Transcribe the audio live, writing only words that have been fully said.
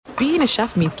being a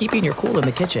chef means keeping your cool in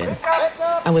the kitchen.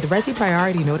 And with Resi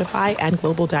Priority Notify and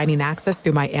Global Dining Access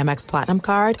through my Amex Platinum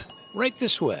card, Right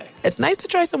this way. it's nice to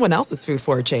try someone else's food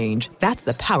for a change. That's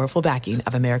the powerful backing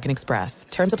of American Express.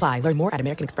 Terms apply. Learn more at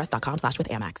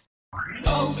americanexpress.com/withAmex.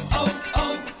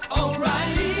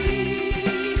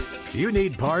 O'Reilly. You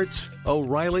need parts?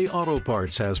 O'Reilly Auto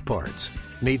Parts has parts.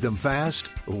 Need them fast?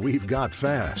 We've got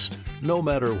fast. No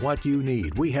matter what you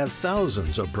need, we have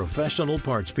thousands of professional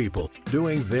parts people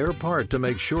doing their part to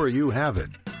make sure you have it.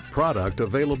 Product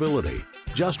availability.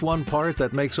 Just one part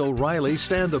that makes O'Reilly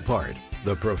stand apart.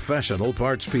 The professional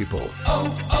parts people.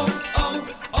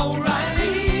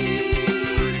 O'Reilly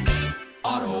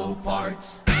Auto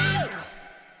Parts.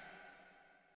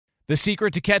 The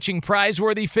secret to catching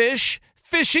prize-worthy fish?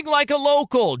 Fishing like a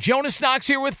local. Jonas Knox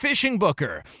here with Fishing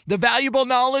Booker. The valuable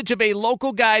knowledge of a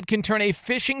local guide can turn a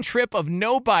fishing trip of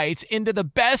no bites into the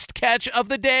best catch of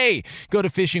the day. Go to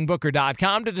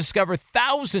fishingbooker.com to discover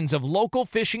thousands of local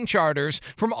fishing charters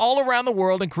from all around the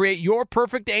world and create your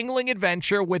perfect angling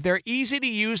adventure with their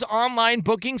easy-to-use online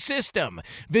booking system.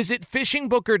 Visit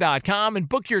fishingbooker.com and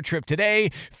book your trip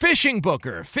today. Fishing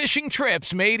Booker. Fishing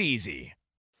trips made easy.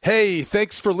 Hey,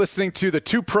 thanks for listening to the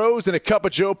Two Pros and a Cup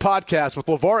of Joe podcast with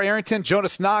LaVar Arrington,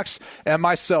 Jonas Knox, and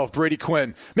myself, Brady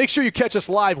Quinn. Make sure you catch us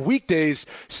live weekdays,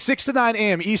 6 to 9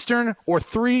 a.m. Eastern or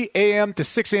 3 a.m. to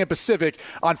 6 a.m. Pacific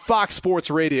on Fox Sports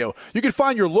Radio. You can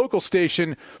find your local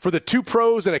station for the Two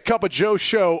Pros and a Cup of Joe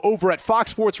show over at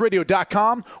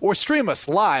foxsportsradio.com or stream us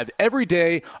live every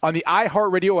day on the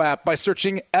iHeartRadio app by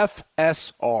searching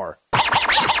FSR.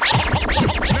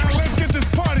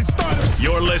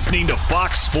 You're listening to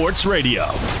Fox Sports Radio.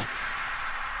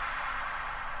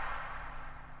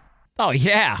 Oh,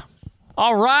 yeah.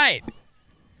 All right.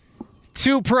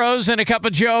 Two Pros and a Cup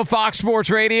of Joe, Fox Sports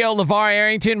Radio, LaVar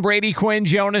Arrington, Brady Quinn,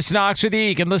 Jonas Knox with you.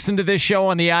 You can listen to this show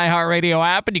on the iHeartRadio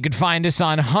app, and you can find us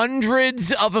on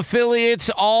hundreds of affiliates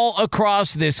all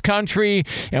across this country.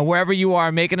 And wherever you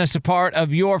are making us a part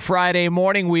of your Friday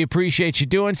morning, we appreciate you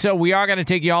doing so. We are going to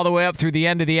take you all the way up through the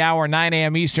end of the hour, 9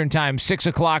 a.m. Eastern Time, 6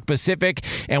 o'clock Pacific,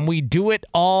 and we do it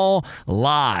all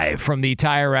live from the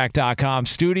TireRack.com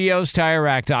studios.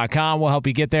 TireRack.com will help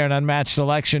you get there. An unmatched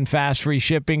selection, fast, free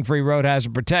shipping, free road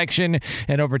hazard protection,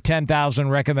 and over 10,000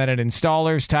 recommended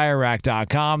installers.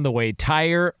 TireRack.com, the way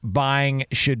tire buying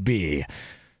should be.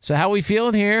 So how we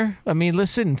feeling here? I mean,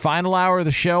 listen, final hour of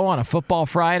the show on a football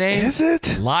Friday. Is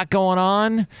it? A lot going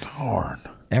on. Darn.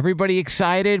 Everybody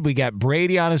excited. We got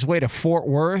Brady on his way to Fort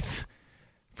Worth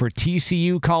for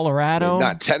TCU, Colorado.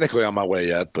 Not technically on my way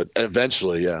yet, but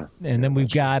eventually, yeah. And then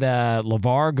we've got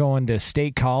LaVar going to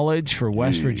State College for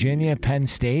West Virginia, Penn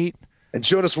State. And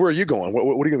Jonas, where are you going? What are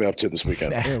you going to be up to this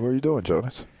weekend? Yeah, what are you doing,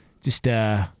 Jonas? Just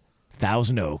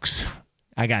Thousand Oaks.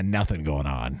 I got nothing going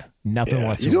on. Nothing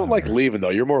whatsoever. You don't like leaving, though.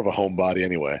 You're more of a homebody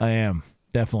anyway. I am.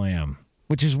 Definitely am.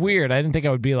 Which is weird. I didn't think I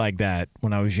would be like that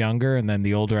when I was younger, and then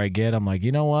the older I get, I'm like,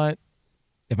 you know what?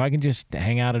 If I can just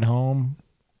hang out at home,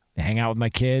 hang out with my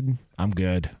kid, I'm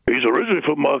good. He's originally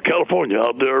from California,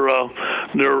 out there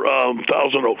near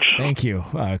Thousand Oaks. Thank you,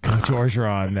 Coach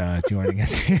Orgeron, joining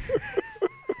us here.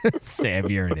 Sam,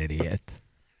 you're an idiot.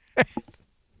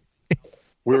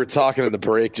 We were talking in the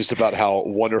break just about how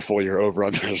wonderful your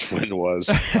over-unders win was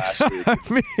last week.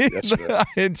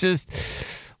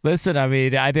 Listen,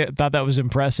 I thought that was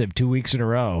impressive 2 weeks in a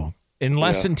row. In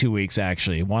less than 2 weeks,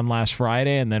 actually. One last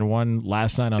Friday and then one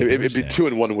last night on Thursday. It'd be 2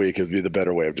 in 1 week. It'd be the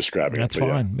better way of describing That's it.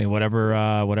 That's fine. Yeah. I mean,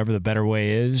 whatever the better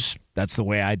way is, that's the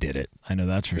way I did it. I know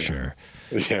that's for sure.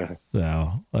 Yeah.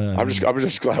 So I'm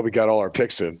just glad we got all our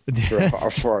picks in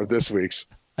for this week's.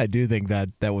 I do think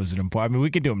that was an important. I mean,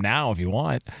 we can do them now if you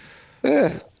want.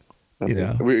 Yeah.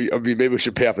 Maybe we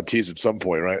should pay off the tease at some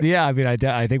point, right? Yeah. I mean,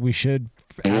 I think we should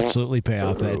absolutely pay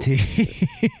off that tease.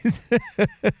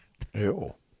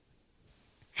 Ew.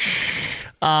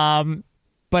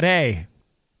 But hey,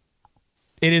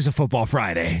 it is a football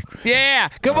Friday. Yeah,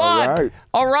 come on. Right.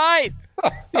 All right.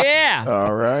 Yeah.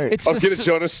 All right. Get it,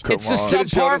 Jonas. It's the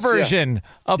subpar version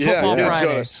of football Friday.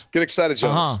 Jonas. Get excited,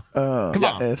 Jonas. Come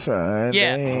on. It's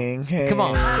Friday. Yeah. Come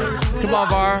on. Come on,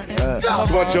 Bar.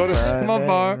 Come on, Jonas. Come on,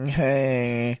 Bar.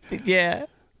 Hey. Yeah.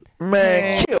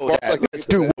 Man, kill that. Let's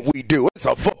do what we do. It's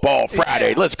a football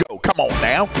Friday. Let's go. Come on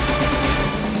now.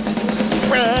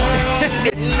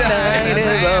 Friday night is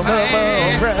a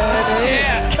football Friday.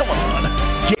 Yeah. Come on.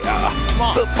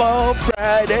 Yeah. Football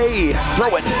Friday.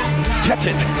 Throw it. Catch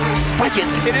it. Spike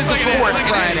it. It is a sport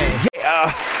Friday.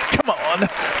 Yeah. Come on.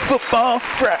 Football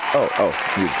Friday.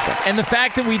 Oh. And the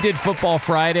fact that we did Football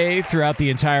Friday throughout the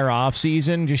entire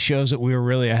offseason just shows that we were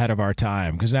really ahead of our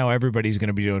time, because now everybody's going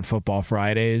to be doing Football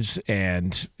Fridays,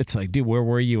 and it's like, dude, where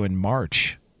were you in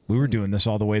March? We were doing this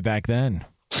all the way back then.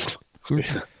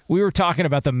 We were talking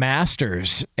about the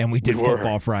Masters, and we did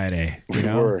Football Friday. We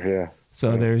were, yeah.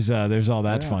 So there's all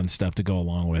that fun stuff to go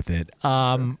along with it.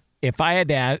 If I had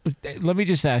to ask, let me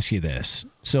just ask you this.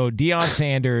 So Deion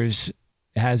Sanders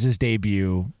has his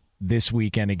debut this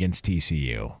weekend against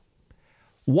TCU.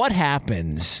 What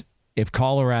happens if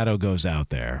Colorado goes out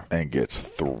there and gets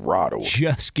throttled?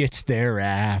 Just gets their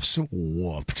ass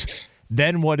whooped.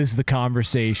 Then what is the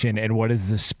conversation and what is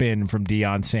the spin from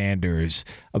Deion Sanders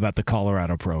about the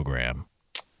Colorado program?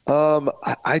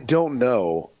 I don't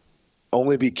know,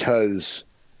 only because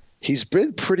he's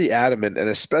been pretty adamant, and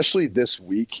especially this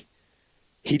week,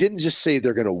 he didn't just say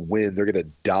they're going to win, they're going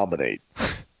to dominate,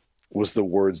 was the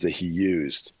words that he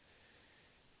used.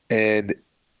 And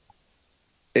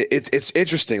it's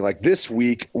interesting. Like, this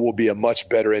week will be a much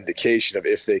better indication of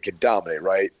if they can dominate,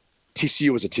 right?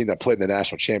 TCU was a team that played in the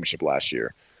national championship last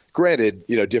year. Granted,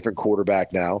 different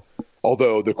quarterback now,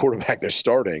 although the quarterback they're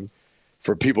starting,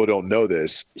 for people who don't know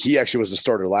this, he actually was the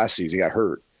starter last season. He got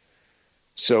hurt.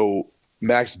 So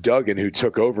Max Duggan, who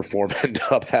took over for him, ended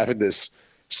up having this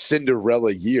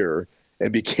Cinderella year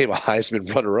and became a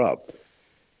Heisman runner-up.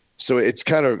 So it's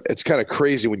kind of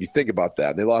crazy when you think about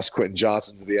that. And they lost Quentin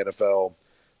Johnson to the NFL,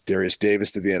 Darius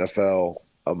Davis to the NFL,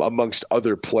 amongst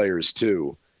other players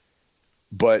too.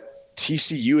 But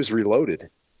TCU is reloaded.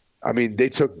 I mean, they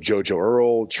took JoJo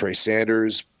Earl, Trey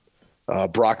Sanders,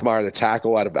 Brockmeyer, the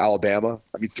tackle out of Alabama.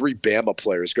 I mean, 3 Bama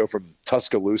players go from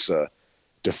Tuscaloosa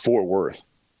to Fort Worth.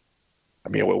 I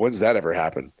mean, when's that ever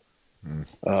happen?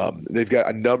 They've got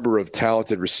a number of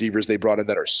talented receivers they brought in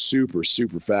that are super,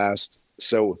 super fast.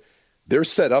 So they're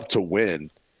set up to win.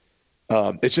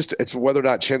 It's whether or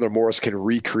not Chandler Morris can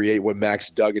recreate what Max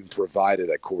Duggan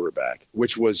provided at quarterback,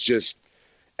 which was just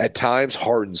at times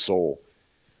heart and soul.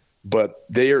 But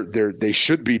they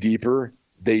should be deeper.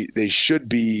 They should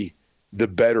be the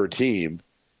better team.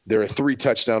 They're a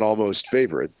 3-touchdown almost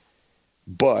favorite.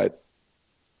 But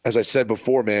as I said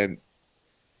before, man,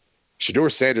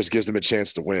 Shedeur Sanders gives them a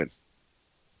chance to win.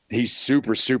 He's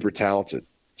super, super talented.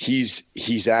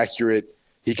 He's accurate.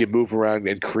 He can move around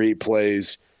and create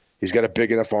plays. He's got a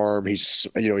big enough arm. He's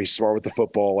smart with the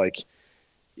football. Like,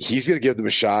 he's going to give them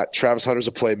a shot. Travis Hunter's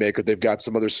a playmaker. They've got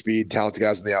some other speed, talented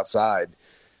guys on the outside.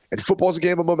 And football's a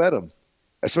game of momentum,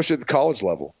 especially at the college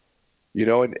level.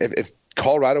 And if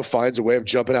Colorado finds a way of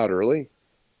jumping out early,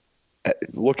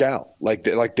 look out. Like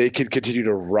they can continue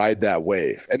to ride that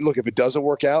wave. And look, if it doesn't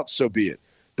work out, so be it.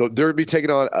 They're going to be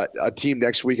taking on a team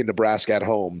next week in Nebraska at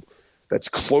home that's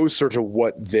closer to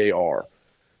what they are,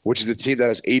 which is a team that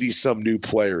has 80-some new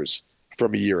players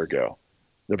from a year ago.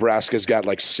 Nebraska's got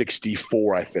like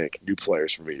 64, I think, new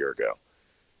players from a year ago.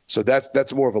 So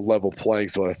that's more of a level playing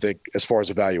field, I think, as far as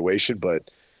evaluation. But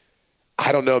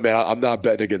I don't know, man. I'm not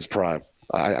betting against Prime.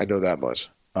 I know that much.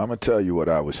 I'm going to tell you what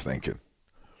I was thinking.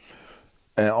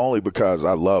 And only because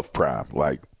I love Prime.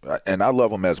 And I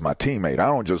love him as my teammate. I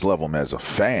don't just love him as a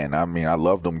fan. I mean, I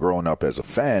loved him growing up as a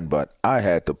fan, but I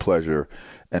had the pleasure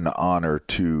and the honor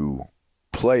to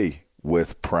play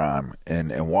with Prime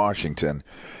in Washington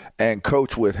and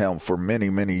coach with him for many,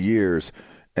 many years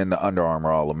in the Under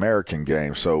Armour All-American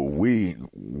game. So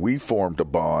we formed a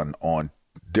bond on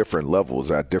different levels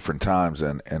at different times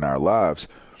in our lives.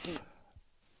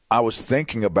 I was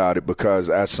thinking about it because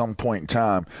at some point in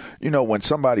time, when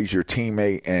somebody's your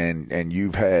teammate and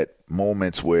you've had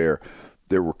moments where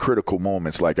there were critical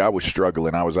moments, like I was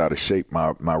struggling, I was out of shape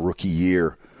my rookie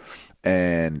year,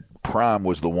 and Prime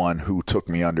was the one who took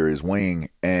me under his wing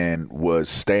and was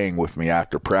staying with me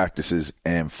after practices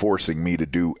and forcing me to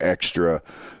do extra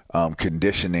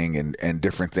conditioning and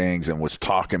different things, and was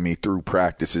talking me through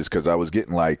practices because I was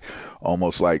getting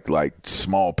almost like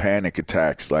small panic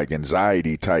attacks, like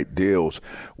anxiety type deals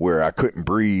where I couldn't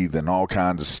breathe and all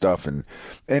kinds of stuff. And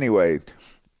anyway,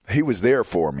 he was there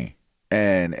for me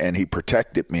and he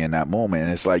protected me in that moment.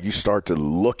 And it's like you start to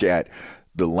look at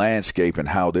the landscape and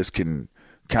how this can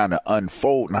kind of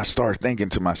unfold, and I started thinking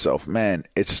to myself, man,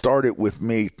 it started with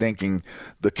me thinking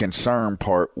the concern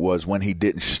part was when he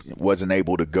wasn't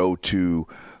able to go to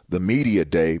the media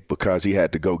day because he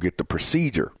had to go get the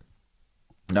procedure.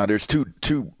 Now, there's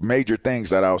two major things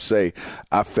that I'll say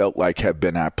I felt like have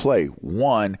been at play.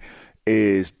 One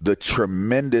is the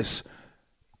tremendous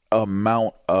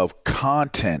amount of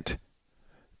content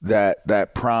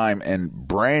that Prime and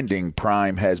branding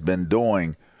Prime has been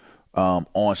doing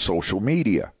on social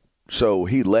media. So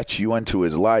he lets you into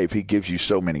his life. He gives you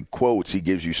so many quotes. He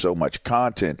gives you so much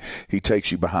content. He takes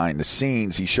you behind the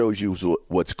scenes. He shows you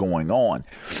what's going on.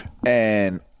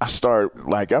 And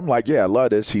I'm like, yeah, I love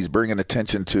this. He's bringing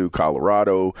attention to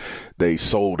Colorado. They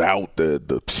sold out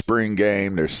the spring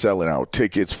game. They're selling out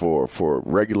tickets for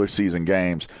regular season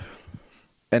games.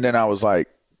 And then I was like,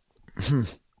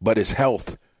 but his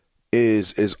health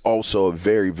is also a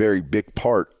very, very big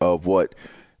part of what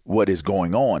is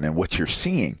going on and what you're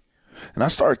seeing. And I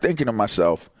started thinking to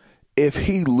myself, if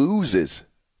he loses,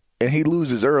 and he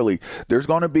loses early, there's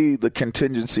going to be the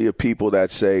contingency of people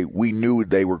that say, we knew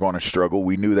they were going to struggle.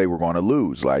 We knew they were going to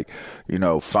lose. Like,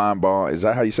 Feinbaum. Is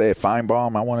that how you say it?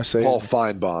 Feinbaum, I want to say. Paul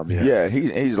Feinbaum, yeah. Yeah,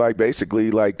 he's like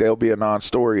basically like they'll be a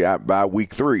non-story by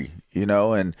week 3,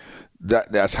 and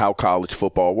that's how college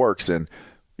football works. And,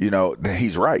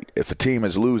 he's right. If a team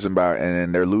is losing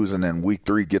and they're losing and week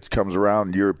 3 comes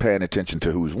around, you're paying attention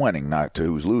to who's winning, not to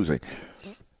who's losing.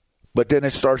 But then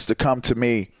it starts to come to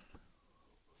me,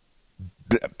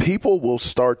 people will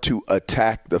start to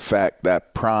attack the fact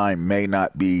that Prime may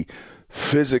not be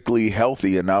physically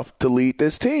healthy enough to lead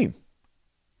this team.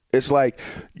 It's like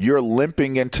you're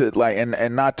limping into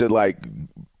and not to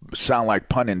sound like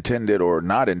pun intended or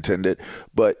not intended,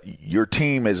 but your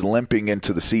team is limping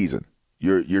into the season.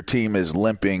 Your team is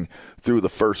limping through the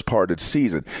first part of the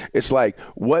season. It's like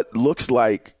what looks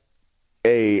like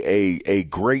a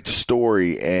great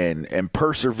story and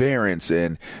perseverance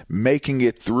and making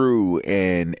it through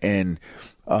and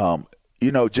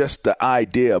just the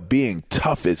idea of being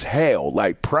tough as hell.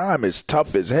 Like Prime is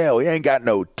tough as hell. He ain't got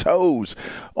no toes,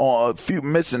 a few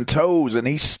missing toes, and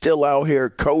he's still out here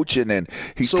coaching and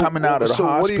he's coming out of the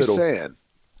hospital. So what are you saying?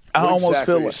 What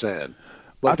exactly are you saying?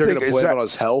 Like they're going to blame it on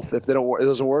his health if it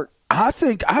doesn't work? I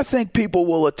think people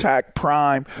will attack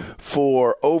Prime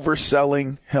for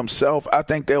overselling himself. I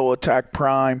think they will attack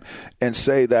Prime and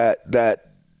say that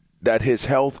his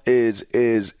health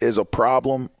is a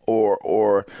problem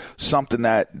or something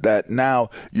that now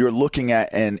you're looking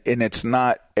at and it's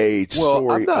not a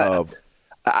story of.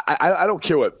 I don't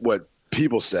care what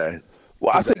people say.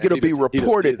 Well, I think it'll be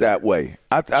reported that way.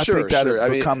 I think that'll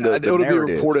become the narrative.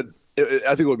 Be reported. I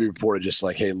think it would be reported just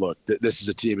like, hey, look, this is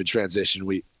a team in transition.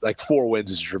 4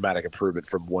 wins is a dramatic improvement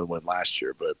from 1 win last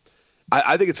year. But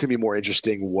I think it's going to be more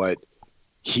interesting what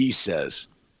he says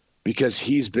because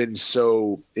he's been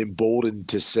so emboldened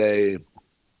to say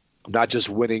not just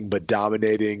winning but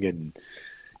dominating and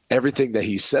everything that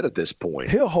he said at this point.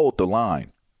 He'll hold the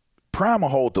line. Prime will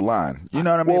hold the line. You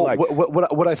know what I mean?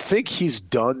 What I think he's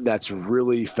done that's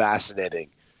really fascinating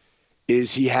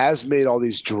is he has made all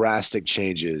these drastic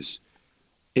changes.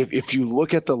 If you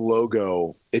look at the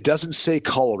logo, it doesn't say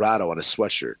Colorado on a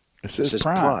sweatshirt. It says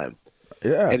Prime.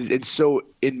 Yeah. And so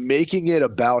in making it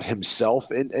about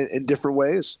himself in different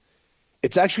ways,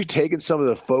 it's actually taken some of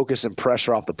the focus and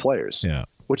pressure off the players,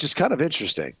 which is kind of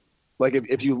interesting. Like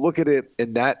if you look at it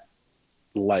in that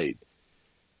light,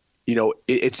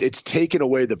 it's taken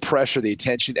away the pressure, the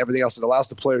attention, everything else. It allows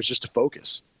the players just to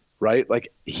focus. Right?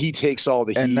 Like he takes all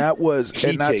the heat.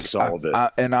 He takes all of it.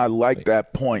 I like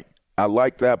that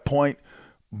point.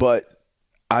 But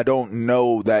I don't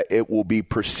know that it will be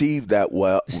perceived that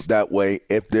way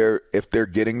if they're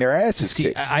getting their asses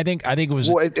kicked. I think it was.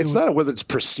 Well, it's not whether it's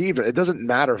perceived. It doesn't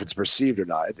matter if it's perceived or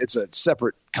not. It's a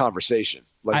separate conversation.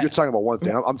 Like you're talking about one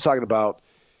thing. I'm talking about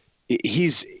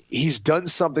he's done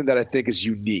something that I think is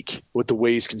unique with the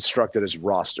way he's constructed his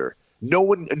roster. No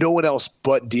one else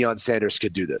but Deion Sanders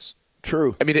could do this.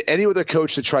 True. I mean, any other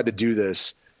coach that tried to do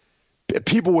this,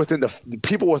 people within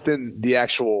the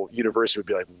actual university would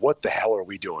be like, "What the hell are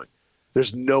we doing?"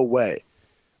 There's no way.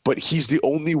 But he's the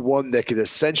only one that could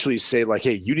essentially say, like,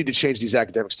 "Hey, you need to change these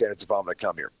academic standards if I'm going to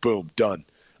come here." Boom, done.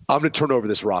 I'm going to turn over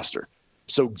this roster.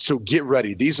 So get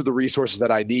ready. These are the resources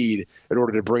that I need in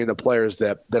order to bring in the players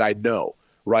that I know.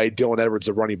 Right? Dylan Edwards,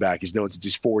 a running back, he's known since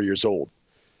he's 4 years old.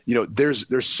 There's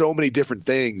so many different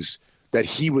things that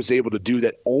he was able to do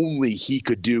that only he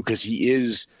could do because he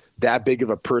is that big of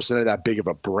a person and that big of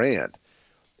a brand.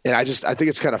 And I think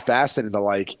it's kind of fascinating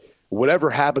to whatever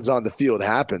happens on the field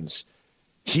happens.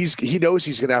 He knows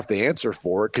he's going to have to answer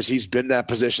for it because he's been in that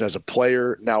position as a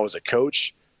player, now as a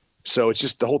coach. So it's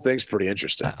just the whole thing's pretty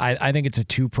interesting. I think it's a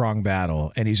 2-pronged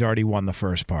battle, and he's already won the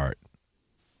first part.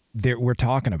 We're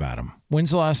talking about him.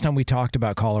 When's the last time we talked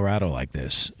about Colorado like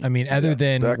this? I mean, other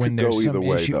than when there's some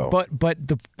issue, but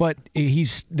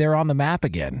they're on the map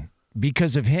again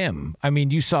because of him. I mean,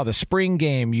 you saw the spring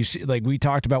game. You see, we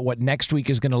talked about what next week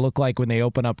is going to look like when they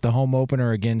open up the home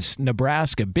opener against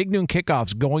Nebraska. Big noon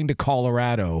kickoffs going to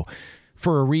Colorado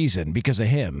for a reason because of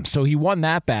him. So he won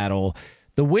that battle.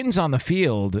 The wins on the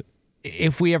field,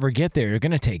 if we ever get there, are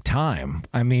going to take time.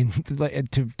 I mean,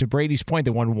 to Brady's point,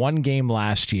 they won 1 game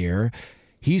last year.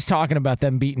 He's talking about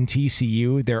them beating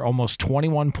TCU. They're almost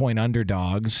 21-point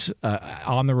underdogs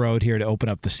on the road here to open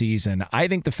up the season. I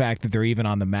think the fact that they're even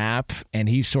on the map and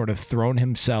he's sort of thrown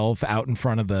himself out in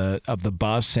front of the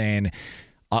bus saying,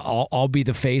 I'll be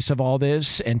the face of all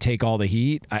this and take all the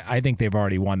heat. I think they've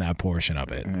already won that portion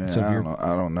of it. Yeah, So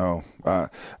I don't know. I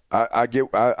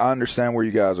understand where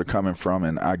you guys are coming from,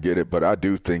 and I get it, but I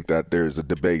do think that there's a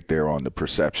debate there on the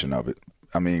perception of it.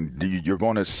 I mean, you're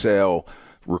going to sell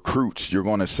recruits, you're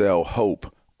going to sell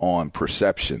hope on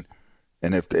perception,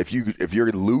 and if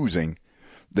you're losing,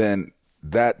 then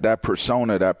that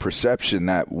persona, that perception,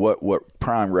 that what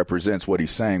Prime represents, what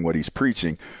he's saying, what he's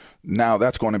preaching, now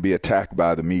that's going to be attacked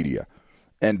by the media.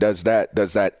 And does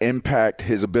that impact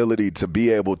his ability to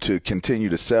be able to continue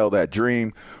to sell that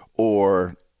dream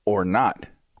or not?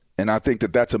 And I think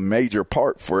that's a major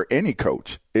part for any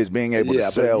coach, is being able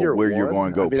to sell where you're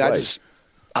going to go play.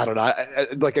 I don't know. I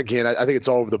think it's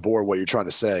all over the board what you're trying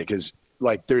to say, because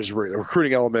there's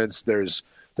recruiting elements, there's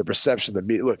the perception, the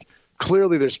media. Look,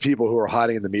 clearly there's people who are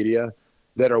hiding in the media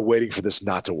that are waiting for this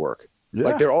not to work.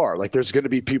 Yeah. There's going to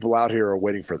be people out here who are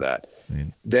waiting for that.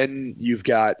 Then you've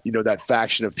got, that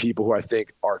faction of people who I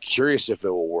think are curious if it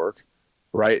will work,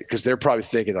 right? Because they're probably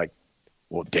thinking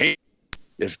well, dang,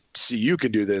 if CU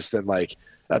can do this, then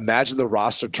imagine the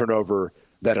roster turnover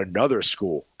that another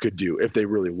school could do if they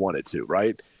really wanted to,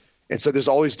 right? And so there's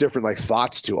all these different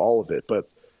thoughts to all of it.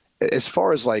 But as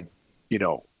far as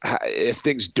if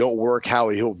things don't work, how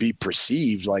he'll be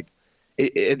perceived, at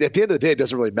the end of the day, it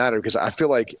doesn't really matter, because I feel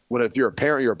like if you're a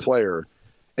parent, you're a player,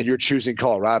 and you're choosing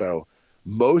Colorado,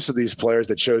 most of these players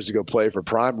that chose to go play for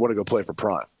Prime want to go play for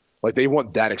Prime. They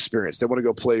want that experience. They want to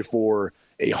go play for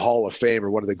a Hall of Fame or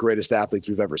one of the greatest athletes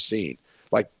we've ever seen.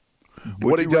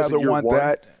 Would you rather want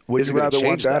that? Would you rather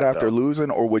want that after losing,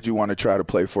 or would you want to try to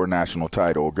play for a national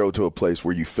title or go to a place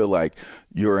where you feel like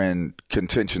you're in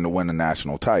contention to win a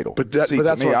national title? But that's what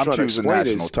I'm trying to explain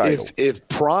is if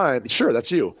Prime, sure,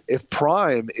 that's you. If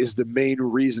Prime is the main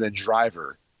reason and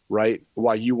driver, right,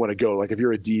 why you want to go, if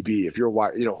you're a DB, if you're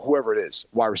whoever it is,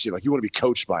 wide receiver, you want to be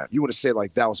coached by him, you want to say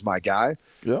that was my guy.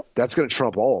 Yeah, that's going to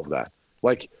trump all of that.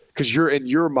 Because you're in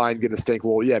your mind going to think,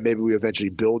 well, yeah, maybe we eventually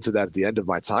build to that at the end of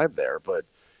my time there. But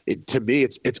to me,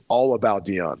 it's all about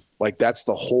Deion. That's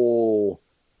the whole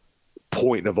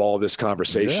point of all of this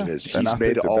conversation is he's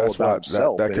made it all about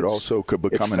himself. That could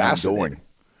become an undoing.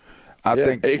 I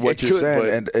think what you're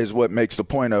saying is what makes the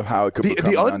point of how it could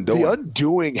become an undoing. The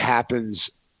undoing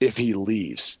happens if he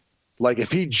leaves.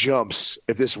 If he jumps,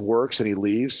 if this works and he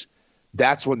leaves,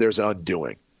 that's when there's an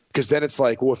undoing. Because then it's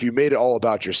well, if you made it all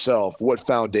about yourself, what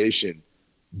foundation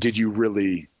did you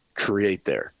really create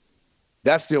there?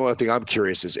 That's the only thing I'm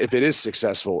curious is if it is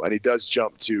successful and he does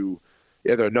jump to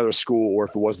either another school or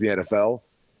if it was the NFL,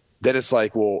 then it's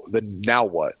well, then now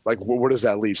what? Where does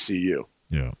that leave CU?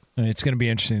 Yeah. And it's going to be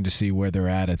interesting to see where they're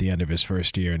at the end of his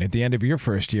first year. And at the end of your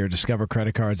first year, Discover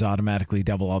credit cards automatically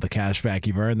double all the cash back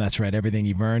you've earned. That's right. Everything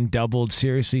you've earned doubled.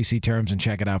 Seriously, see terms and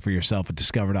check it out for yourself at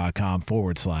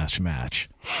discover.com/match.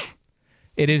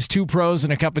 It is Two Pros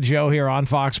and a Cup of Joe here on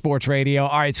Fox Sports Radio.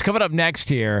 All right, it's coming up next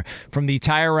here from the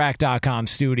TireRack.com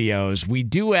studios. We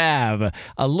do have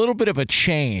a little bit of a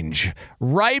change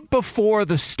right before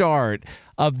the start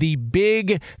of the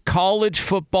big college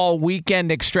football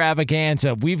weekend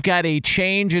extravaganza. We've got a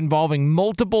change involving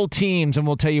multiple teams, and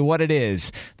we'll tell you what it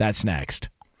is. That's next.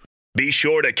 Be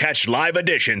sure to catch live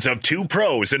editions of Two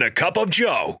Pros and a Cup of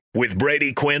Joe with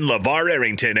Brady Quinn, LaVar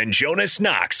Arrington, and Jonas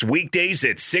Knox weekdays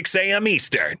at 6 a.m.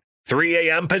 Eastern, 3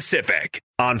 a.m. Pacific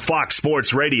on Fox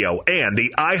Sports Radio and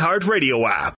the iHeartRadio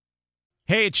app.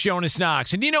 Hey, it's Jonas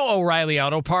Knox, and you know O'Reilly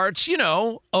Auto Parts,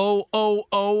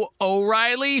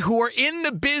 O'Reilly, who are in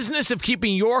the business of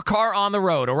keeping your car on the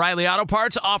road. O'Reilly Auto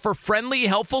Parts offer friendly,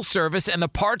 helpful service and the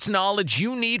parts knowledge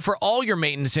you need for all your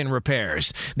maintenance and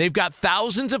repairs. They've got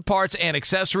thousands of parts and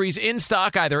accessories in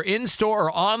stock, either in-store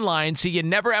or online, so you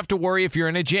never have to worry if you're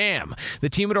in a jam. The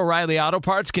team at O'Reilly Auto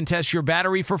Parts can test your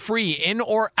battery for free in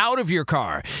or out of your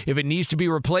car. If it needs to be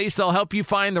replaced, they'll help you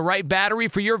find the right battery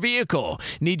for your vehicle.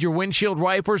 Need your windshield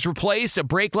wipers replaced, a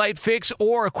brake light fix,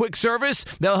 or a quick service?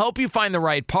 They'll help you find the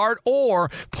right part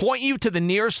or point you to the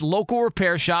nearest local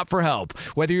repair shop for help.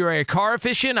 Whether you're a car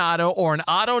aficionado or an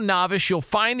auto novice, you'll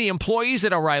find the employees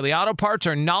at O'Reilly Auto Parts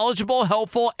are knowledgeable,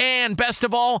 helpful, and best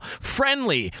of all,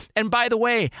 friendly. And by the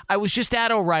way, I was just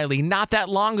at O'Reilly not that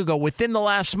long ago, within the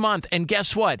last month, and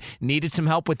guess what? Needed some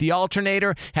help with the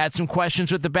alternator, had some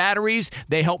questions with the batteries.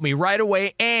 They helped me right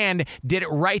away and did it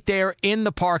right there in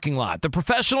the parking lot. The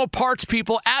professional parts parts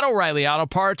people at O'Reilly Auto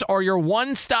Parts are your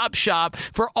one-stop shop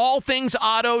for all things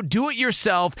auto,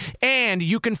 do-it-yourself, and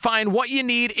you can find what you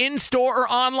need in-store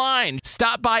or online.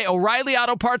 Stop by O'Reilly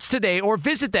Auto Parts today or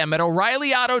visit them at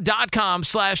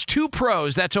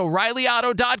O'ReillyAuto.com/2pros. That's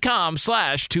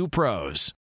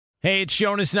O'ReillyAuto.com/2pros. Hey, it's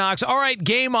Jonas Knox. All right,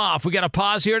 game off. We got to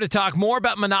pause here to talk more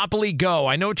about Monopoly Go.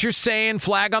 I know what you're saying,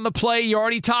 flag on the play. You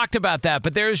already talked about that,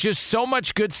 but there's just so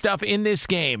much good stuff in this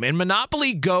game. In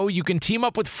Monopoly Go, you can team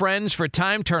up with friends for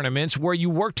time tournaments where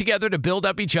you work together to build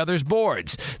up each other's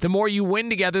boards. The more you win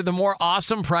together, the more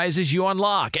awesome prizes you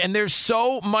unlock. And there's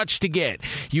so much to get.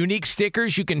 Unique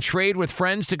stickers you can trade with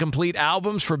friends to complete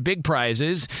albums for big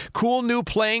prizes. Cool new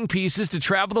playing pieces to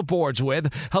travel the boards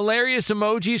with. Hilarious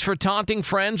emojis for taunting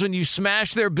friends when you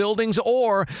smash their buildings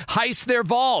or heist their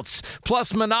vaults.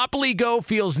 Plus, Monopoly Go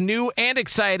feels new and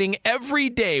exciting every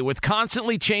day with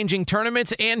constantly changing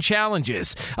tournaments and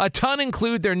challenges. A ton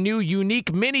include their new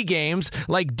unique mini games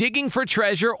like digging for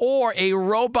treasure or a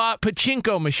robot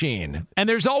pachinko machine. And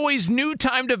there's always new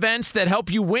timed events that help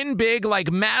you win big,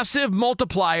 like massive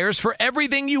multipliers for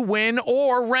everything you win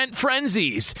or rent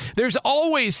frenzies. There's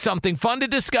always something fun to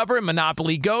discover in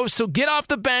Monopoly Go, so get off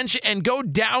the bench and go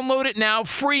download it now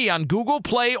free on Google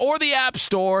Play or the App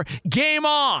Store. Game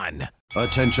on!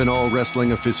 Attention all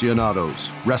wrestling aficionados.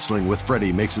 Wrestling with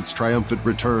Freddie makes its triumphant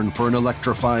return for an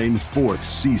electrifying 4th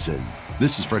season.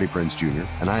 This is Freddie Prinze Jr.,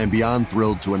 and I am beyond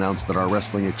thrilled to announce that our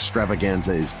wrestling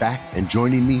extravaganza is back, and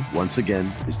joining me once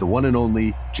again is the one and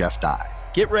only Jeff Dye.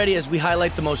 Get ready as we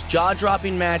highlight the most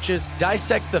jaw-dropping matches,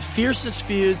 dissect the fiercest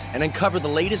feuds, and uncover the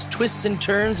latest twists and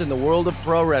turns in the world of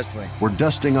pro wrestling. We're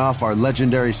dusting off our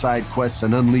legendary side quests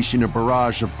and unleashing a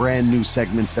barrage of brand new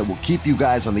segments that will keep you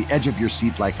guys on the edge of your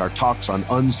seat like our talks on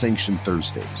Unsanctioned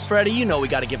Thursdays. Freddie, you know we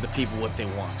got to give the people what they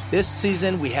want. This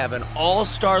season, we have an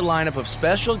all-star lineup of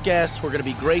special guests who are going to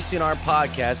be gracing our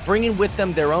podcast, bringing with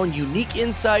them their own unique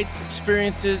insights,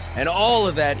 experiences, and all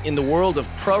of that in the world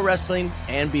of pro wrestling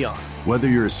and beyond. Whether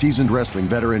you're a seasoned wrestling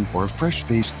veteran or a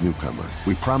fresh-faced newcomer,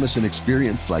 we promise an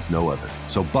experience like no other.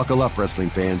 So buckle up,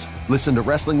 wrestling fans. Listen to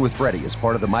Wrestling with Freddie as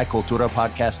part of the My Cultura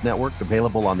Podcast Network,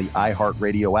 available on the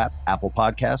iHeartRadio app, Apple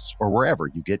Podcasts, or wherever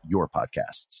you get your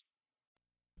podcasts.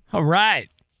 All right.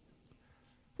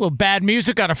 A little bad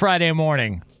music on a Friday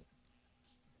morning.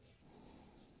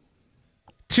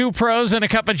 Two pros and a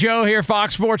cup of Joe here,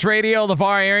 Fox Sports Radio.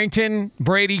 LaVar Arrington,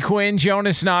 Brady Quinn,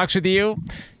 Jonas Knox with you.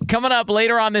 Coming up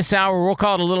later on this hour, we'll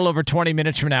call it a little over 20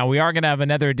 minutes from now. We are going to have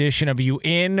another edition of You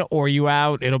In or You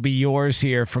Out. It'll be yours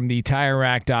here from the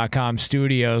TireRack.com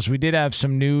studios. We did have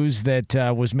some news that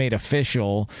was made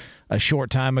official a short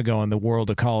time ago in the world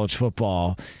of college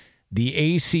football.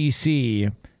 The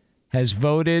ACC has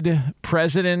voted.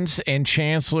 Presidents and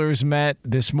chancellors met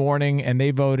this morning, and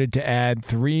they voted to add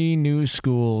 3 new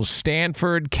schools,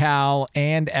 Stanford, Cal,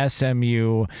 and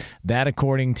SMU. That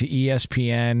according to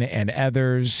ESPN and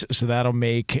others. So that'll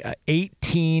make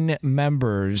 18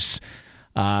 members,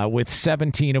 with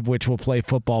 17 of which will play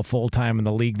football full-time in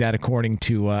the league. That according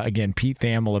to, again, Pete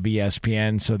Thamel of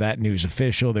ESPN. So that news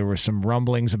official. There were some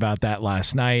rumblings about that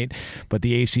last night, but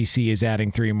the ACC is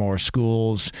adding 3 more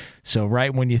schools. So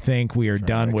right when you think we are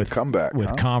done with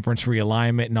conference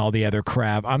realignment and all the other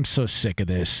crap, I'm so sick of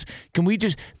this. Can we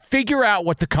just figure out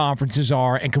what the conferences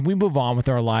are, and can we move on with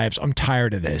our lives? I'm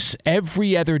tired of this.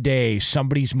 Every other day,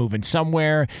 somebody's moving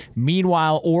somewhere.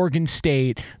 Meanwhile, Oregon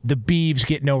State, the Beavs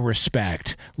get no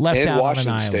respect. Left and out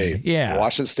Washington on an State. island. Yeah.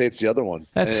 Washington State's the other one.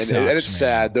 And it's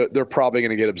sad. They're probably going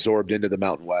to get absorbed into the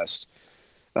Mountain West.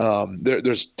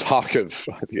 There's talk of,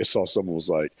 I think I saw someone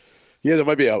was like, yeah, there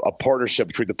might be a partnership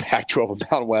between the Pac-12 and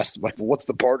Mountain West. I'm like, what's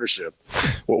the partnership?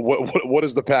 What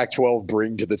does the Pac-12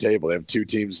 bring to the table? They have 2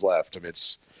 teams left. I mean,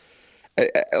 it's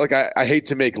I hate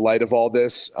to make light of all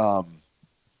this.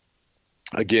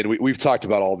 Again, we've talked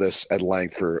about all this at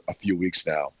length for a few weeks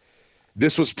now.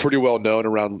 This was pretty well known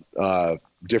around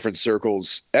different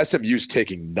circles. SMU's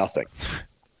taking nothing.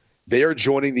 They are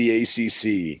joining the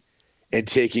ACC and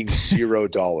taking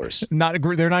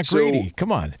 $0. They're not greedy.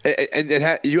 Come on.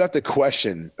 And you have to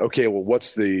question, okay, well,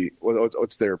 what's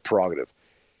their prerogative?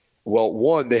 Well,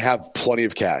 one, they have plenty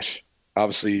of cash.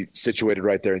 Obviously situated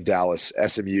right there in Dallas.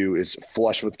 SMU is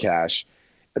flush with cash.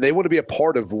 And they want to be a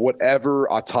part of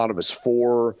whatever Autonomous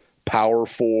 4, Power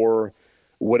 4,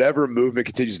 whatever movement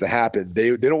continues to happen.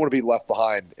 They don't want to be left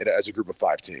behind as a group of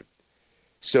 5 team.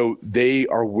 So they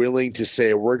are willing to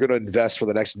say, we're going to invest for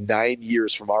the next 9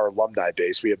 years from our alumni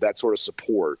base. We have that sort of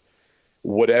support,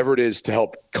 whatever it is to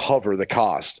help cover the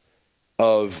cost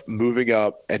of moving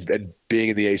up and being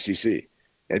in the ACC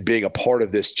and being a part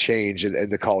of this change in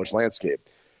the college landscape.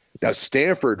 Now,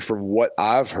 Stanford, from what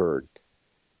I've heard,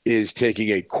 is taking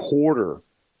a quarter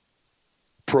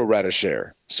pro rata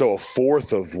share, so a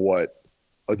fourth of what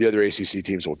the other ACC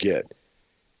teams will get,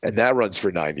 and that runs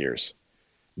for 9 years.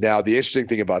 Now, the interesting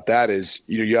thing about that is,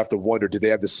 you have to wonder, do they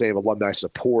have the same alumni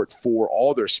support for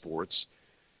all their sports,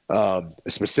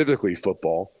 specifically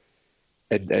football,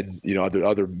 and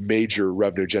other major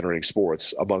revenue generating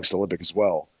sports amongst Olympic as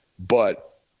well. But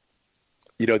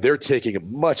they're taking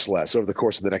much less over the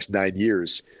course of the next 9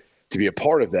 years to be a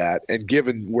part of that. And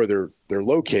given where they're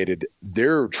located,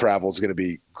 their travel is going to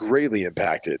be greatly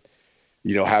impacted,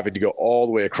 having to go all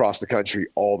the way across the country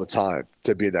all the time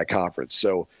to be in that conference.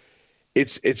 So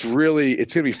it's going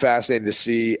to be fascinating to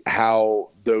see how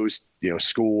those,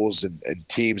 schools and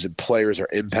teams and players are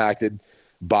impacted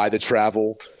by the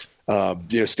travel.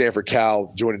 Stanford,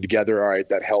 Cal joining together. All right,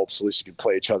 that helps. At least you can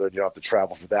play each other and you don't have to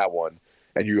travel for that one.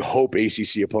 And you hope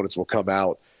ACC opponents will come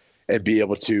out and be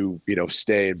able to,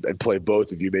 stay and play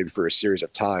both of you maybe for a series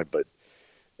of time. But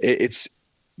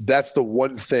that's the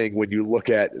one thing when you look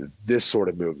at this sort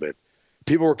of movement.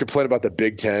 People were complaining about the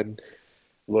Big Ten.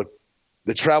 Look,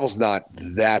 the travel's not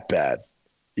that bad.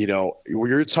 When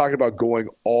you're talking about going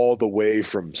all the way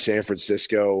from San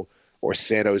Francisco or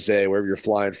San Jose, wherever you're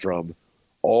flying from,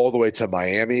 all the way to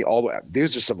Miami,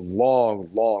 these are some long,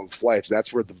 long flights.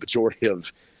 That's where the majority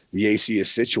of the AC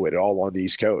is situated, all along the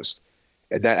East Coast.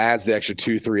 And that adds the extra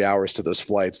 2-3 hours to those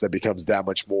flights. That becomes that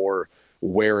much more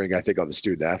wearing, I think, on the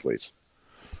student athletes.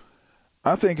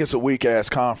 I think it's a weak-ass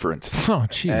conference. Oh,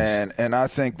 jeez. And I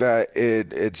think that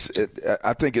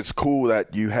I think it's cool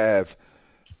that you have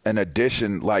an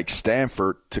addition like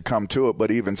Stanford to come to it,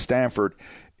 but even Stanford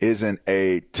isn't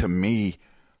to me,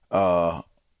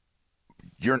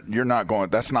 you're not going.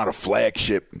 That's not a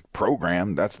flagship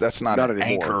program. That's not an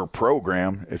anchor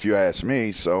program, if you ask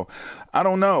me. So I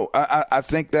don't know. I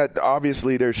think that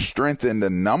obviously there's strength in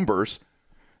the numbers,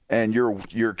 and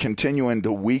you're continuing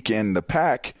to weaken the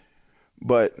pack.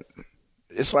 But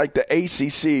it's like the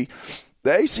ACC.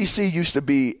 The ACC used to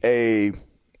be a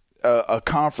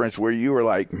conference where you were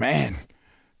like, man,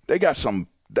 they got some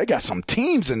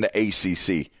teams in the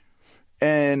ACC,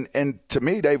 and to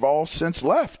me they've all since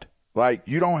left. Like,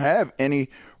 you don't have any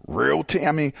real team.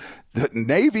 I mean, the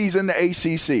Navy's in the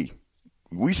ACC.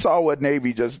 We saw what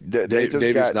Navy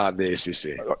Navy's not in the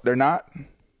ACC. They're not?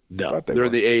 No, they're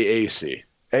in the AAC.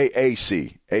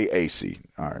 AAC.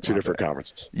 All right. Two different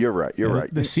conferences. You're right.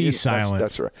 The C silent.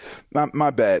 That's right.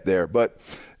 My bad there. But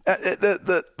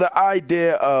the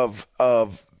idea of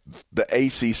the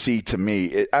ACC to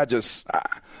me,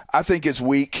 I think it's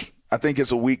weak. I think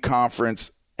it's a weak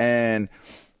conference, and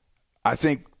I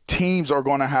think teams are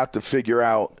going to have to figure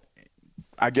out,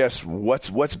 I guess,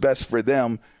 what's best for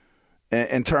them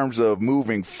in terms of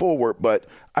moving forward. But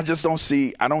I just don't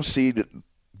see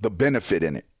the benefit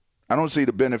in it. I don't see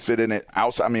the benefit in it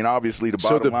outside. I mean, obviously the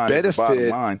bottom line is the bottom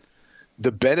line.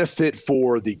 The benefit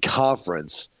for the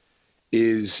conference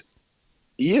is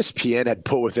ESPN had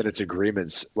put within its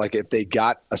agreements, like if they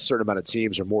got a certain amount of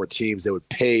teams or more teams, they would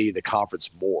pay the conference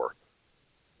more.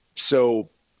 So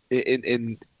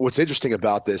in what's interesting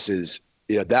about this is,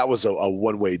 that was a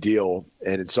one-way deal.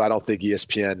 And so I don't think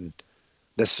ESPN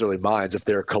necessarily minds if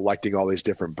they're collecting all these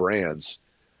different brands.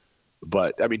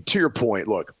 But, I mean, to your point,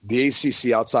 look, the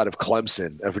ACC outside of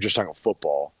Clemson, if we're just talking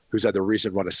football, who's had the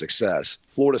recent run of success,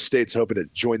 Florida State's hoping to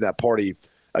join that party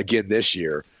again this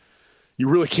year. You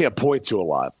really can't point to a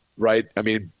lot, right? I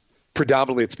mean,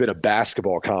 predominantly it's been a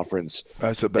basketball conference.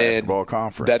 That's a basketball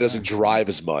conference. That doesn't drive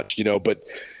as much, but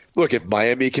 – look, if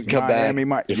Miami can come back,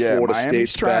 if Florida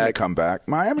State's trying back, to come back.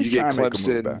 Miami's trying to make a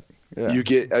move back. Yeah.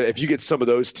 If you get some of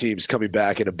those teams coming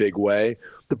back in a big way,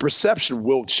 the perception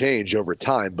will change over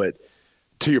time. But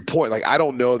to your point, like, I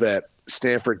don't know that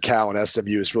Stanford, Cal, and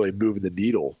SMU is really moving the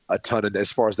needle a ton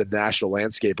as far as the national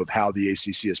landscape of how the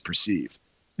ACC is perceived.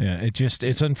 Yeah,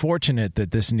 it's unfortunate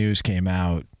that this news came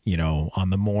out, on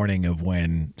the morning of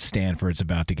when Stanford's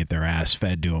about to get their ass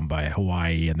fed to them by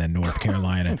Hawaii and then North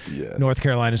Carolina. Yes. North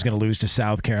Carolina's going to lose to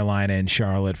South Carolina and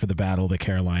Charlotte for the Battle of the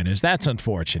Carolinas. That's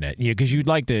unfortunate, because you'd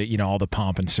like to, all the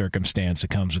pomp and circumstance that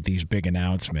comes with these big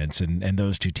announcements, and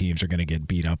those two teams are going to get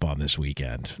beat up on this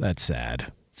weekend. That's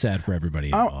sad. Sad for everybody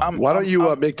involved. Why don't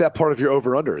you make that part of your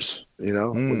over-unders?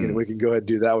 We can go ahead and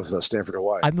do that with Stanford,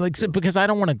 Hawaii. Because I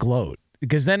don't want to gloat.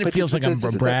 Because then it feels like I'm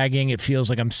bragging. It feels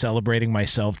like I'm celebrating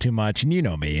myself too much. And you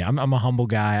know me. I'm a humble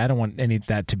guy. I don't want any of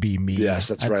that to be me. Yes,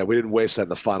 that's right. We didn't waste that in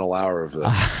the final hour of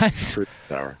the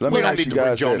hour. Let me ask you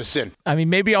guys Jonas in. I mean,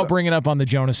 maybe I'll bring it up on the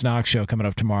Jonas Knox show coming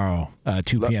up tomorrow,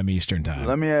 2 p.m. Eastern time.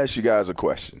 Let me ask you guys a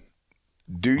question.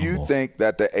 Do you think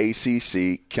that the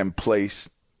ACC can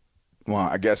place – well,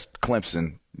 I guess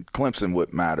Clemson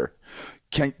would matter.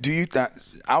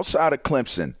 outside of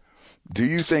Clemson, do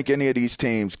you think any of these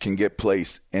teams can get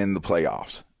placed in the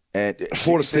playoffs? And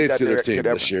Florida State's the other team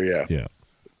this year, yeah.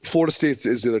 Florida State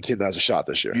is the other team that has a shot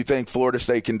this year. You think Florida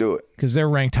State can do it? Because they're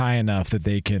ranked high enough that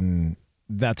they can –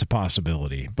 that's a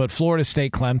possibility. But Florida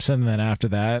State, Clemson, and then after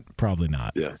that, probably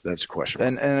not. Yeah, that's a question.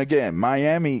 And again,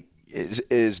 Miami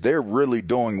is they're really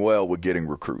doing well with getting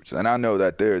recruits. And I know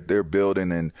that they're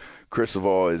building, and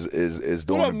Cristobal is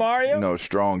doing a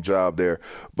strong job there.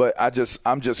 But I'm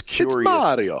just curious. It's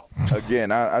Mario.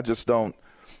 Again, I just don't –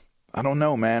 I don't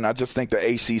know, man. I just think the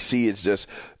ACC is just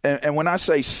and when I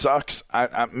say sucks,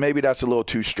 I maybe that's a little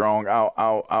too strong.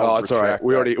 I'll it's all right.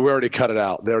 We already cut it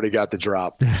out. They already got the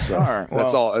drop. So all right,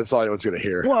 that's all anyone's going to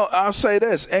hear. Well, I'll say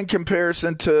this. In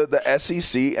comparison to the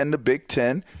SEC and the Big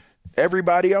Ten,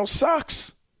 everybody else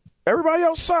sucks. Everybody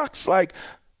else sucks. Like,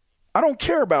 I don't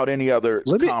care about any other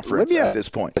conference at this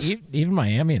point. Even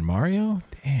Miami and Mario?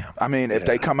 Damn. I mean, if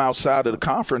they come outside of the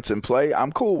conference and play,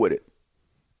 I'm cool with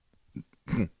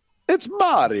it. It's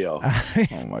Mario.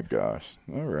 Oh, my gosh.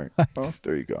 All right. Oh,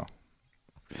 there you go.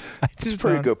 It's a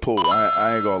pretty good pool.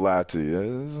 I ain't going to lie to you.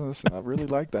 Listen, I really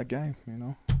like that game,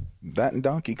 That and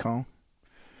Donkey Kong.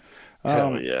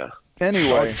 Hell yeah. Anyway.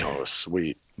 Donkey Kong was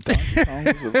sweet. Donkey Kong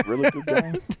was a really good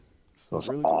game. That was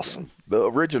really awesome.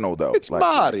 The original, though. It's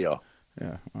Mario.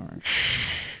 Yeah. All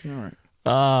right.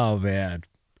 Oh, man.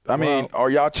 I mean, are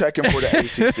y'all checking for the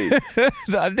ACC?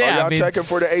 Are y'all checking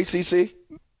for the ACC?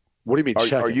 What do you mean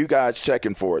checking? Are you guys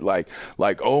checking for it? Like,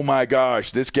 oh my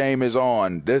gosh, this game is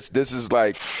on. This is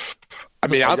like. I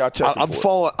mean, I'm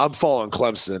following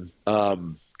Clemson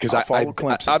because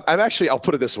I'm actually. I'll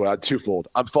put it this way: I'm twofold.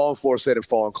 I'm following Florida State and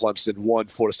following Clemson. One,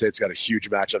 Florida State's got a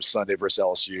huge matchup Sunday versus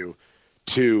LSU.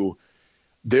 Two,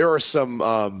 there are some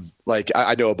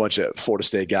I know a bunch of Florida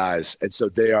State guys, and so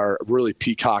they are really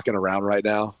peacocking around right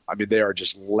now. I mean, they are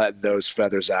just letting those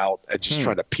feathers out and just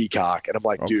trying to peacock. And I'm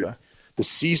like, dude. The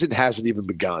season hasn't even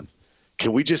begun.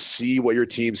 Can we just see what your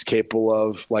team's capable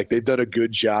of? Like, they've done a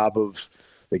good job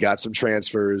they got some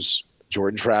transfers.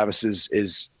 Jordan Travis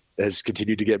has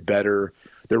continued to get better.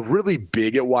 They're really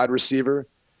big at wide receiver.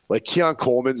 Like, Keon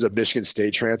Coleman's a Michigan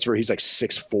State transfer. He's like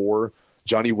 6'4".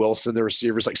 Johnny Wilson, the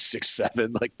receiver's like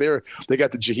 6'7". Like, they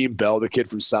got the Jaheim Bell, the kid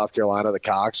from South Carolina, the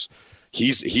Cox.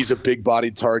 He's a big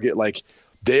bodied target. Like,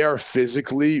 they are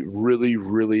physically really,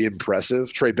 really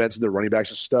impressive. Trey Benson, the running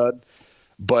back's a stud.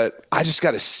 But I just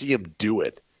got to see him do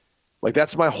it. Like,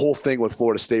 that's my whole thing with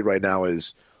Florida State right now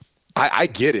is I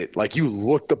get it. Like, you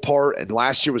looked the part, and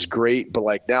last year was great. But,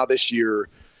 like, now this year,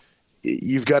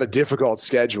 you've got a difficult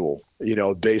schedule,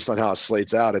 based on how it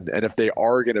slates out. And if they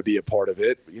are going to be a part of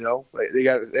it, they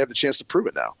have the chance to prove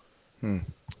it now.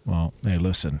 Well, hey,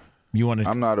 listen.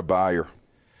 I'm not a buyer.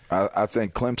 I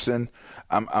think Clemson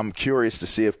I'm curious to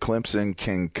see if Clemson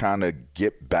can kind of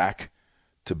get back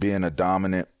to being a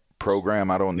dominant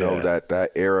program. I don't know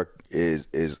that era is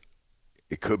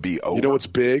it could be over. You know what's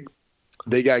big?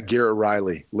 They got Garrett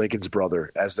Riley, Lincoln's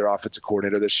brother, as their offensive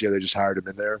coordinator this year. They just hired him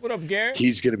in there. What up, Garrett?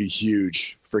 He's going to be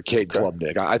huge for Cade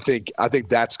Klubnik. I think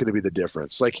that's going to be the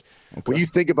difference. Like when you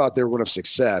think about their run of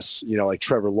success, like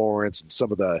Trevor Lawrence and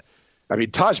some of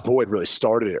Taj Boyd really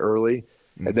started it early,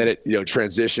 and then it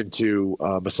transitioned to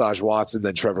Massage Watson,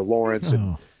 then Trevor Lawrence,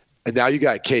 and now you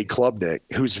got Cade Klubnik,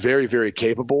 who's very, very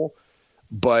capable.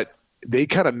 But they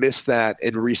kind of missed that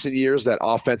in recent years, that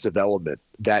offensive element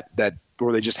that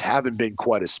where they just haven't been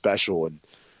quite as special. And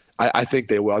I think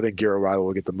they will. I think Garrett Riley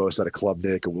will get the most out of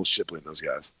Klubnik and Will Shipley and those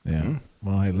guys. Yeah.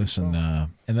 Well, hey, listen, and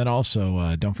then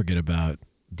also don't forget about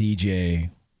DJ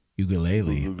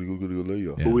Ugalele.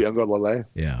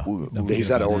 Yeah.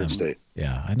 He's out of Oregon State.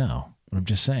 Yeah, I know. I'm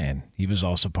just saying. He was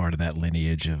also part of that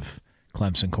lineage of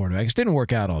Clemson quarterbacks. Didn't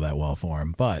work out all that well for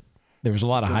him, but there was a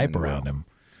lot of hype around him.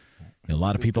 A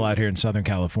lot of people out here in Southern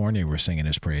California were singing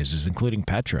his praises, including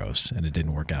Petros, and it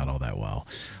didn't work out all that well.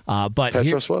 But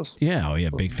Petros was? Yeah,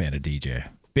 big fan of DJ.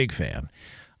 Big fan.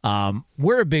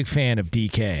 We're a big fan of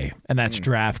DK, and that's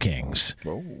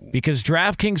DraftKings. Because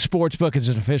DraftKings Sportsbook is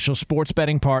an official sports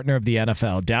betting partner of the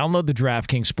NFL. Download the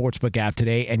DraftKings Sportsbook app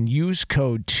today and use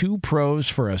code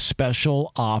 2PROS for a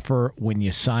special offer when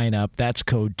you sign up. That's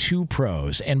code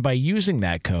 2PROS. And by using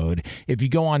that code, if you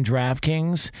go on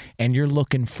DraftKings and you're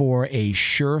looking for a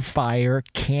surefire,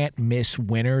 can't-miss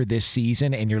winner this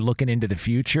season and you're looking into the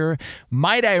future,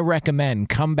 might I recommend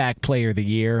Comeback Player of the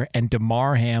Year and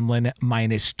DeMar Hamlin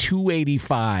minus 285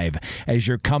 as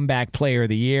your comeback player of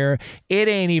the year. It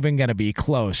ain't even going to be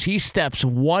close. He steps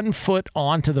 1 foot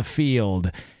onto the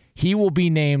field. he will be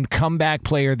named Comeback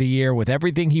Player of the Year with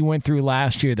everything he went through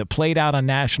last year that played out on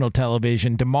national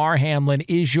television. Damar Hamlin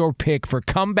is your pick for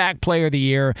Comeback Player of the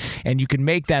Year, and you can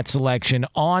make that selection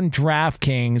on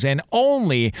DraftKings and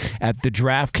only at the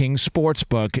DraftKings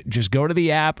Sportsbook. Just go to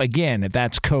the app. Again,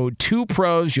 that's code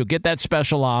 2pros. You'll get that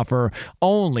special offer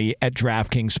only at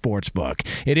DraftKings Sportsbook.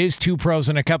 It is 2 Pros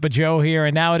and a Cup of Joe here,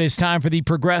 and now it is time for the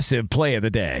Progressive Play of the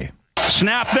Day.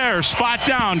 Snap there, spot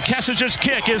down. Kessich's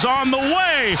kick is on the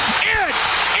way. It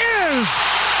is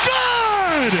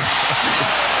good!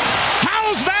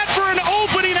 How's that for an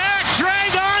opening act?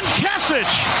 Drag on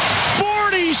Kessich.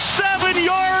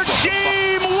 47-yard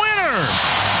game winner.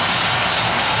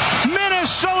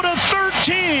 Minnesota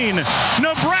 13,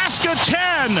 Nebraska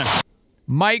 10.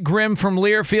 Mike Grimm from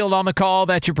Learfield on the call.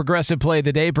 That's your Progressive Play of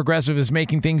the Day. Progressive is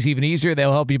making things even easier.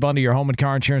 They'll help you bundle your home and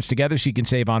car insurance together so you can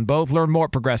save on both. Learn more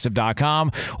at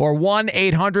Progressive.com or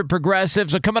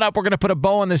 1-800-PROGRESSIVE. So coming up, we're going to put a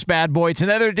bow on this bad boy. It's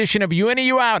another edition of You In and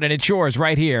You Out, and it's yours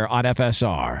right here on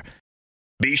FSR.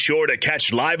 Be sure to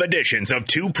catch live editions of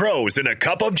 2 Pros and a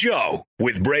Cup of Joe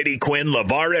with Brady Quinn,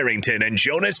 LaVar Arrington, and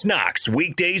Jonas Knox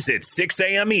weekdays at 6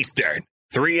 a.m. Eastern,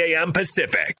 3 a.m.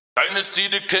 Pacific. Dynasty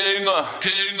the King.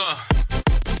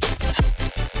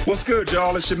 What's good,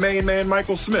 y'all? It's your main man,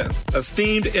 Michael Smith,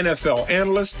 esteemed NFL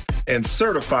analyst and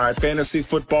certified fantasy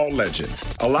football legend.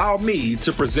 Allow me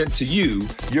to present to you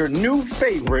your new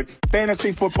favorite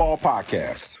fantasy football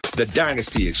podcast, The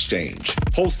Dynasty Exchange,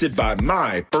 hosted by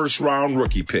my first-round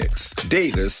rookie picks,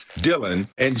 Davis, Dylan,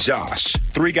 and Josh,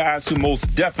 3 guys who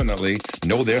most definitely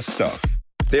know their stuff.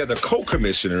 They're the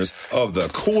co-commissioners of the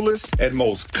coolest and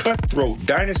most cutthroat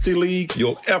dynasty league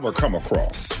you'll ever come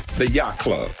across, the Yacht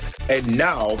Club. And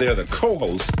now they're the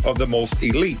co-hosts of the most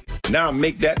elite. Now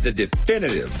make that the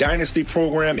definitive dynasty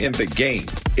program in the game.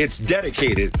 It's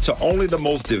dedicated to only the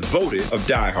most devoted of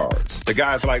diehards, the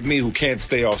guys like me who can't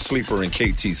stay off Sleeper and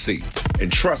KTC.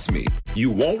 And trust me, you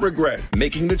won't regret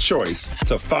making the choice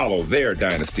to follow their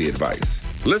dynasty advice.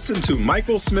 Listen to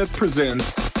Michael Smith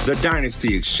Presents The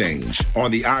Dynasty Exchange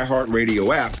on the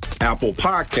iHeartRadio app, Apple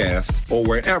Podcasts, or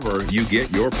wherever you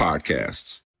get your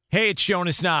podcasts. Hey, it's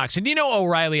Jonas Knox, and you know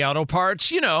O'Reilly Auto Parts,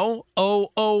 you know,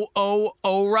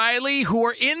 O'Reilly, who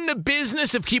are in the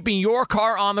business of keeping your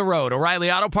car on the road. O'Reilly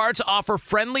Auto Parts offer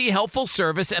friendly, helpful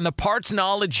service and the parts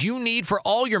knowledge you need for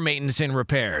all your maintenance and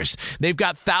repairs. They've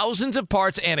got thousands of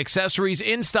parts and accessories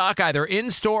in stock, either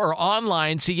in-store or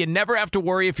online, so you never have to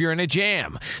worry if you're in a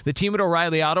jam. The team at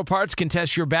O'Reilly Auto Parts can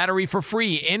test your battery for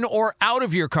free, in or out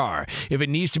of your car. If it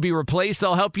needs to be replaced,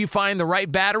 they'll help you find the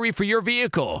right battery for your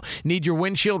vehicle. Need your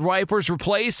windshield wipers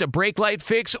replaced, a brake light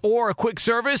fix, or a quick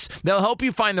service? They'll help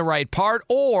you find the right part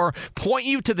or point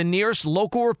you to the nearest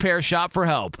local repair shop for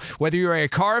help. Whether you're a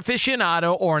car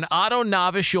aficionado or an auto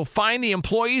novice, you'll find the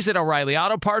employees at O'Reilly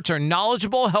Auto Parts are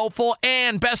knowledgeable, helpful,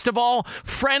 and best of all,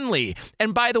 friendly.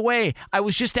 And by the way, I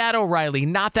was just at O'Reilly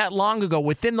not that long ago,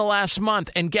 within the last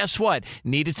month, and guess what?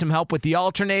 Needed some help with the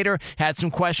alternator, had some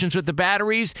questions with the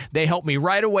batteries. They helped me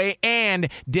right away and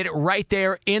did it right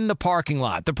there in the parking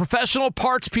lot. The professional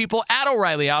parts people at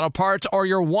O'Reilly Auto Parts are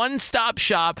your one-stop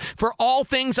shop for all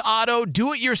things auto,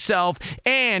 do-it-yourself,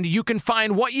 and you can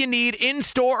find what you need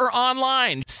in-store or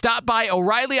online. Stop by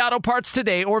O'Reilly Auto Parts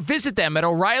today or visit them at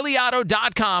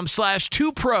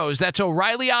O'ReillyAuto.com/2pros. That's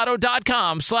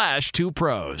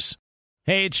O'ReillyAuto.com/2pros.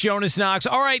 Hey, it's Jonas Knox.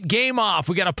 All right, game off.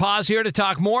 We got to pause here to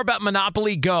talk more about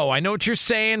Monopoly Go. I know what you're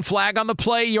saying, flag on the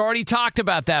play. You already talked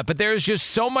about that, but there's just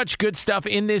so much good stuff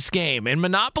in this game. In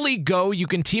Monopoly Go, you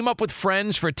can team up with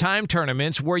friends for time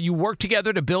tournaments where you work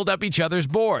together to build up each other's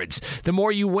boards. The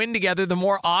more you win together, the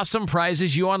more awesome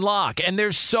prizes you unlock. And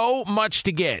there's so much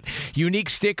to get. Unique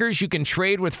stickers you can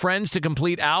trade with friends to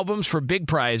complete albums for big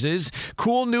prizes.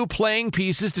 Cool new playing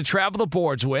pieces to travel the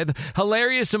boards with.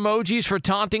 Hilarious emojis for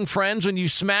taunting friends when you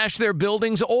smash their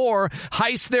buildings or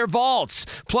heist their vaults.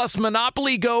 Plus,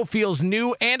 Monopoly Go feels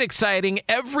new and exciting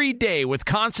every day with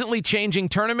constantly changing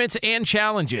tournaments and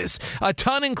challenges. A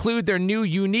ton include their new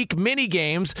unique mini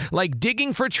games like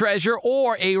digging for treasure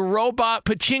or a robot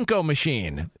pachinko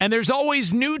machine. And there's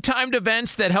always new timed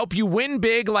events that help you win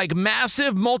big, like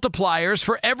massive multipliers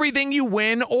for everything you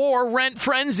win or rent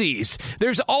frenzies.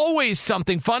 There's always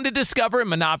something fun to discover in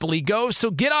Monopoly Go,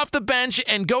 so get off the bench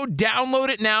and go download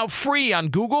it now free on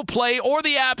Google Play or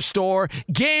the App Store.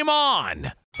 Game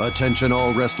on! Attention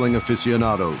all wrestling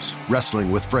aficionados.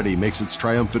 Wrestling with Freddie makes its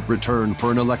triumphant return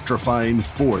for an electrifying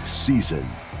 4th season.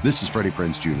 This is Freddie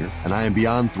Prinze Jr., and I am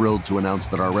beyond thrilled to announce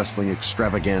that our wrestling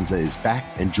extravaganza is back,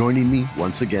 and joining me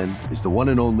once again is the one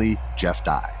and only Jeff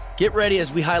Dye. Get ready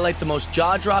as we highlight the most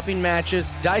jaw-dropping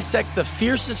matches, dissect the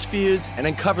fiercest feuds, and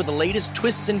uncover the latest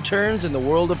twists and turns in the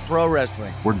world of pro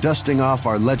wrestling. We're dusting off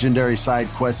our legendary side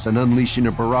quests and unleashing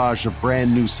a barrage of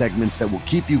brand new segments that will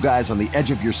keep you guys on the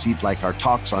edge of your seat like our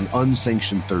talks on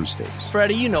Unsanctioned Thursdays.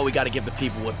 Freddie, you know we got to give the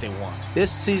people what they want. This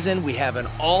season, we have an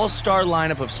all-star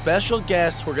lineup of special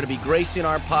guests who are going to be gracing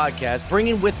our podcast,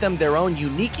 bringing with them their own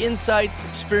unique insights,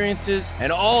 experiences,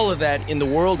 and all of that in the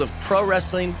world of pro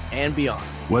wrestling and beyond.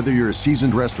 Whether you're a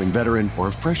seasoned wrestling veteran or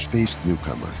a fresh-faced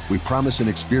newcomer, we promise an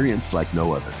experience like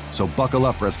no other. So buckle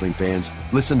up, wrestling fans.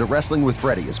 Listen to Wrestling with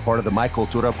Freddie as part of the My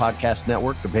Cultura Podcast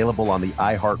Network, available on the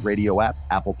iHeartRadio app,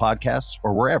 Apple Podcasts,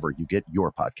 or wherever you get your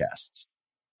podcasts.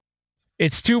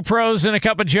 It's Two Pros and a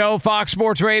Cup of Joe, Fox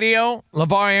Sports Radio.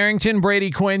 LaVar Arrington,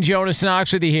 Brady Quinn, Jonas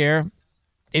Knox with you here.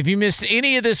 If you missed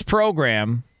any of this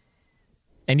program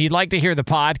and you'd like to hear the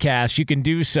podcast, you can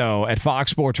do so at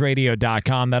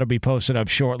foxsportsradio.com. That'll be posted up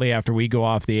shortly after we go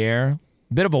off the air.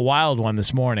 Bit of a wild one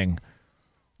this morning.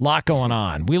 Lot going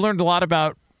on. We learned a lot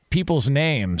about people's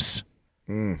names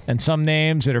and some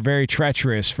names that are very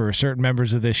treacherous for certain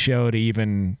members of this show to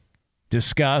even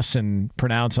discuss and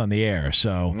pronounce on the air.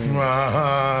 So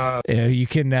you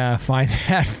can find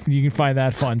that. You can find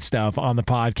that fun stuff on the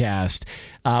podcast.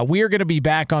 We are going to be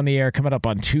back on the air coming up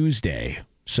on Tuesday.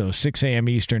 So 6 a.m.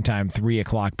 Eastern time, 3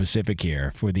 o'clock Pacific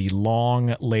here for the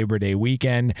long Labor Day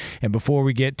weekend. And before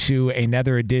we get to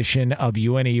another edition of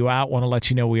You In or You Out, want to let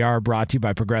you know we are brought to you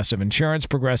by Progressive Insurance.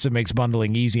 Progressive makes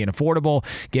bundling easy and affordable.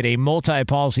 Get a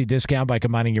multi-policy discount by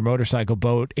combining your motorcycle,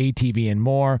 boat, ATV, and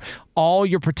more. All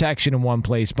your protection in one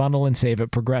place. Bundle and save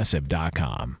at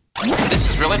Progressive.com. This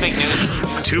is really big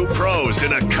news. Two pros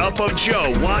and a cup of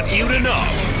Joe want you to know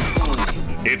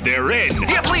if they're in.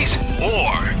 Yeah, please.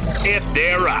 Or if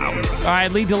they're out. All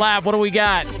right, lead the lap. What do we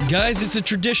got? Guys, it's a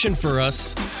tradition for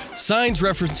us. Signs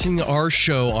referencing our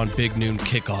show on Big Noon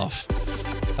Kickoff.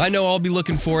 I know I'll be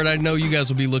looking for it. I know you guys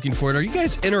will be looking for it. Are you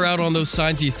guys in or out on those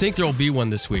signs? Do you think there'll be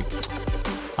one this week?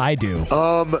 I do.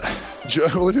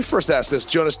 Let me first ask this.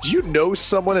 Jonas, do you know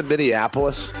someone in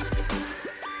Minneapolis?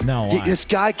 No. This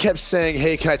guy kept saying,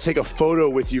 hey, can I take a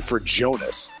photo with you for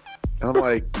Jonas? And I'm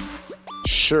like,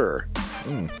 sure.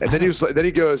 And then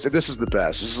he goes, and this is the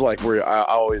best. This is like where I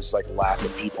always like laugh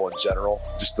at people in general,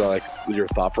 just like your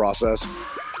thought process.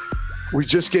 We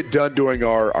just get done doing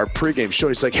our pregame show.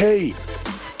 He's like, hey,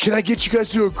 can I get you guys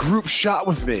to do a group shot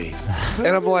with me? And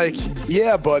I'm like,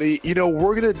 yeah, buddy,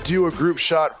 we're going to do a group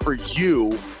shot for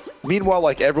you. Meanwhile,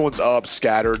 like everyone's up,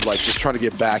 scattered, like just trying to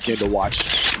get back in to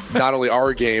watch not only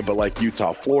our game, but like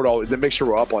Utah, Florida, then make sure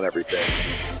we're up on everything.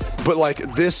 But like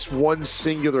this one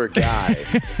singular guy,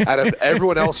 out of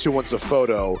everyone else who wants a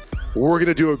photo, we're going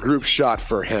to do a group shot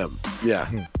for him. Yeah.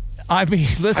 I mean,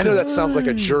 listen. I know that sounds like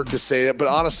a jerk to say it, but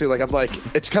honestly, like I'm like,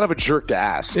 it's kind of a jerk to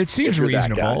ask. It seems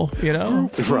reasonable,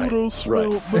 Right.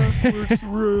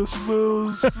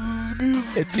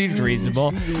 It seems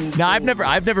reasonable. No, I've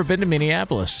never been to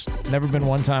Minneapolis. Never been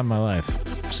one time in my life.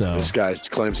 So this guy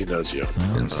claims he knows you.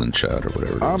 Instant shot or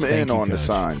whatever. I'm in on the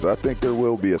signs. I think there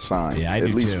will be a sign. Yeah,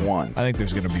 at least one. I think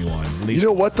there's going to be one. You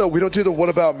know what though? We don't do the "What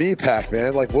About Me" pack,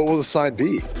 man. Like, what will the sign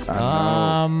be?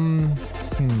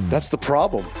 That's the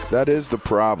problem. That is the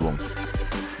problem.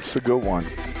 It's a good one.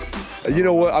 You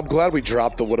know what? I'm glad we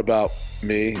dropped the "What About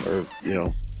Me" or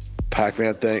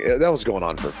Pac-Man thing. That was going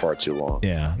on for far too long.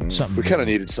 Yeah, we kind of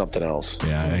needed something else.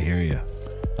 Yeah, I hear you.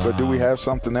 But do we have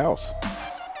something else?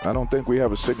 I don't think we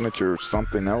have a signature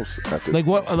something else. Like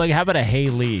what? Like how about a Hey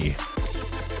Lee?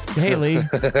 Hey Lee,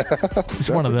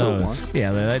 it's one of those. One.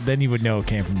 Yeah, then you would know it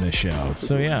came from this show.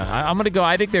 So yeah, I'm gonna go.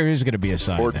 I think there is gonna be a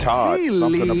sign. Or Todd, hey,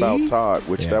 something Lee. About Todd,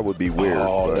 which that would be weird.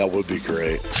 Oh, that would be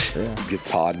great. Yeah. Get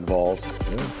Todd involved.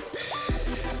 Yeah.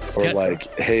 Or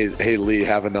like, hey Lee,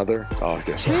 have another. Oh, I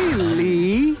guess. Hey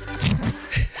Lee.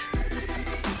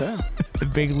 The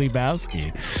Big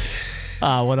Lebowski.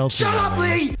 What else? Shut up,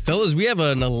 Lee! Fellas, we have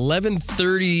an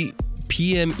 11:30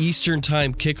 p.m. Eastern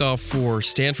time kickoff for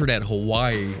Stanford at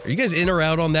Hawaii. Are you guys in or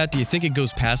out on that? Do you think it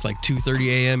goes past like 2:30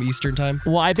 a.m. Eastern time?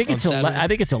 Well, I think it's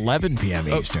 11 p.m.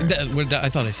 Eastern. I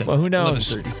thought I said. Well, who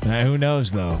knows? Who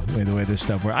knows though? The way this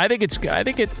stuff works. I believe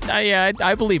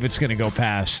it's going to go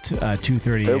past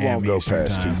 2:30 a.m. It won't go Eastern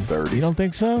past 2:30. You don't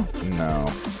think so?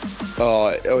 No.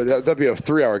 Oh, that'd be a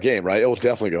 3-hour game, right? It will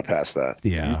definitely go past that.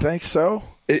 Yeah. You think so?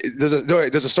 Does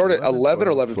it start at 11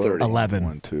 or 11:30? 11.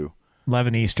 1, 2.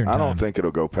 11 Eastern time. I don't think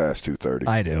it'll go past 2:30.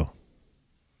 I do.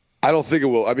 I don't think it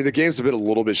will. I mean, the games have been a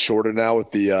little bit shorter now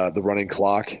with the running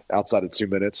clock outside of 2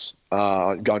 minutes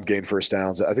on game first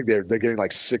downs. I think they're getting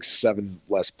like 6-7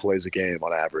 less plays a game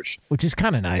on average, which is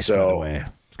kind of nice, by the way.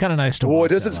 It's kind of nice to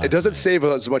watch. Well, it doesn't save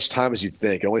as much time as you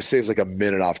think. It only saves like a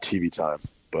minute off TV time.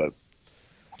 But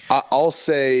I'll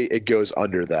say it goes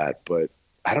under that. But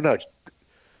I don't know.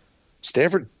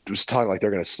 Stanford was talking like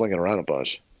they're going to sling it around a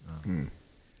bunch.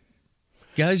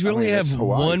 Guys, we only have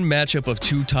one matchup of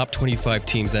 2 top 25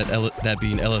 teams, that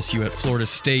being LSU at Florida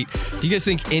State. Do you guys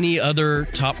think any other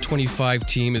top 25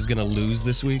 team is going to lose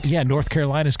this week? Yeah, North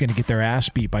Carolina's going to get their ass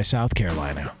beat by South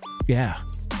Carolina. Yeah.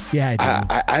 Yeah, I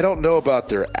do. I don't know about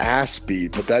their ass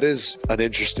beat, but that is an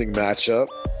interesting matchup.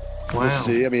 Wow. We'll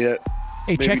see. I mean,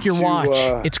 hey, check your watch.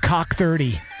 It's cock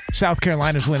 30. South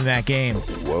Carolina's winning that game.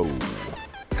 Whoa.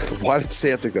 Why did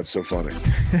Sam think that's so funny?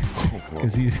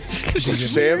 Because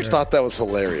Sam thought that was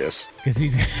hilarious.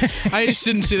 I just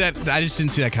didn't see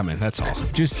that coming. That's all.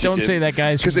 Just don't say that,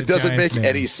 guys. Because it doesn't make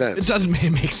any sense. It doesn't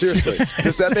make seriously. sense.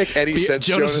 Does that make any sense,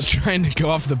 Jonas is trying to go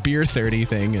off the beer 30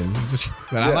 thing,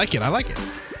 but I like it.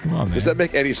 Come on, man. Does that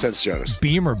make any sense, Jonas?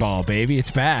 Beamer ball, baby.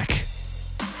 It's back.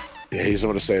 Yeah, he's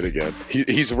going to say it again.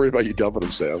 He's worried about you dumping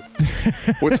him, Sam.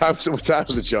 What time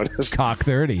is it, Jonas? Cock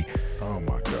 30. Oh,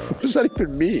 my God. What does that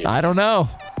even mean? I don't know.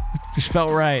 Just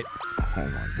felt right. Oh,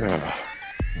 my God.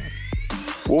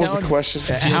 What was the question?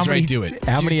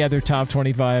 How many other top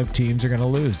 25 teams are going to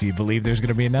lose? Do you believe there's going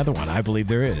to be another one? I believe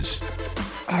there is.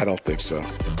 I don't think so.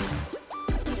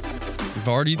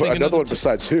 LaVar, do you think another one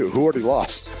besides who? Who already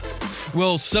lost?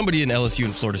 Well, somebody in LSU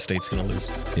and Florida State's going to lose.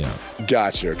 Yeah.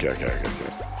 Gotcha. Okay.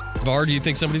 LaVar, do you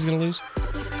think somebody's going to lose?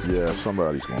 Yeah,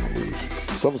 somebody's going to lose.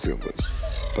 Someone's going to lose,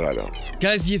 but I don't.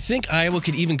 Guys, do you think Iowa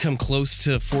could even come close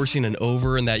to forcing an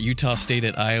over in that Utah State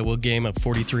at Iowa game of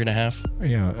 43.5?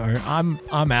 Yeah,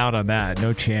 I'm out on that.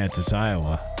 No chance. It's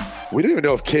Iowa. We didn't even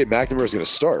know if Cade McNamara was going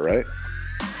to start, right?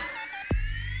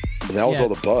 And that was all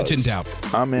the buzz. It's in doubt.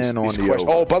 I'm in on the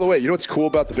over. Oh, by the way, you know what's cool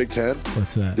about the Big Ten?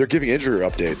 What's that? They're giving injury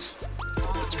updates.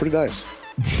 It's pretty nice.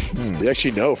 They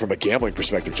actually know from a gambling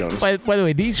perspective, Jonas. By the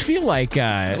way, these feel like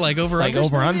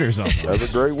over-unders on them. Have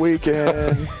a great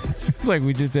weekend. It's like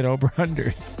we just did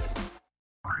over-unders.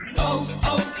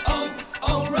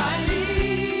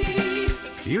 O'Reilly.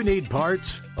 You need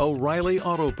parts? O'Reilly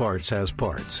Auto Parts has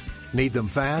parts. Need them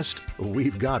fast?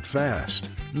 We've got fast.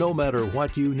 No matter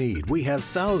what you need, we have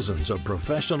thousands of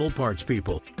professional parts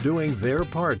people doing their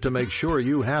part to make sure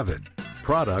you have it.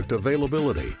 Product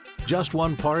availability. Just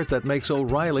one part that makes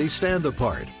O'Reilly stand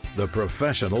apart. The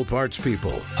professional parts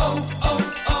people.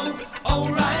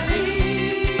 O'Reilly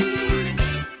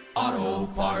Auto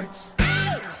Parts.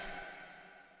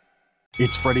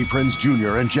 It's Freddie Prinze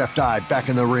Jr. and Jeff Dye back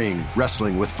in the ring.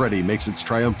 Wrestling with Freddie makes its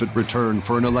triumphant return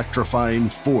for an electrifying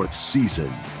 4th season.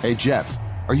 Hey, Jeff,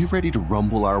 are you ready to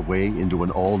rumble our way into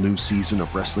an all-new season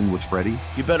of Wrestling with Freddie?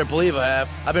 You better believe I have.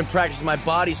 I've been practicing my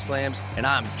body slams, and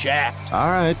I'm jacked. All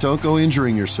right, don't go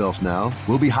injuring yourself now.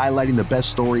 We'll be highlighting the best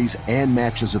stories and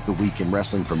matches of the week in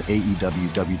wrestling from AEW,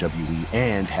 WWE,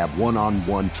 and have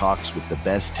one-on-one talks with the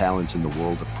best talents in the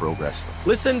world of pro wrestling.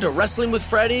 Listen to Wrestling with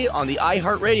Freddie on the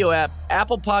iHeartRadio app,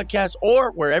 Apple Podcasts,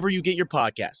 or wherever you get your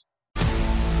podcasts.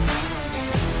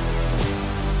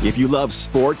 If you love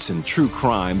sports and true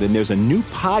crime, then there's a new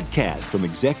podcast from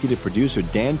executive producer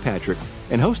Dan Patrick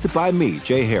and hosted by me,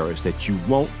 Jay Harris, that you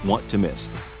won't want to miss.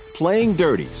 Playing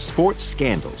Dirty: Sports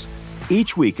Scandals.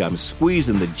 Each week, I'm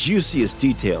squeezing the juiciest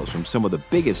details from some of the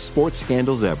biggest sports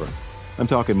scandals ever. I'm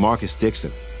talking Marcus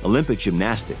Dixon, Olympic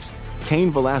gymnastics, Cain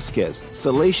Velasquez,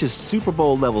 salacious Super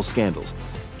Bowl-level scandals.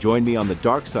 Join me on the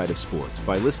dark side of sports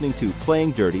by listening to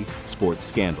Playing Dirty: Sports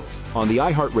Scandals on the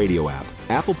iHeartRadio app,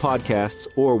 Apple Podcasts,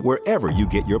 or wherever you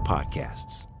get your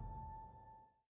podcasts.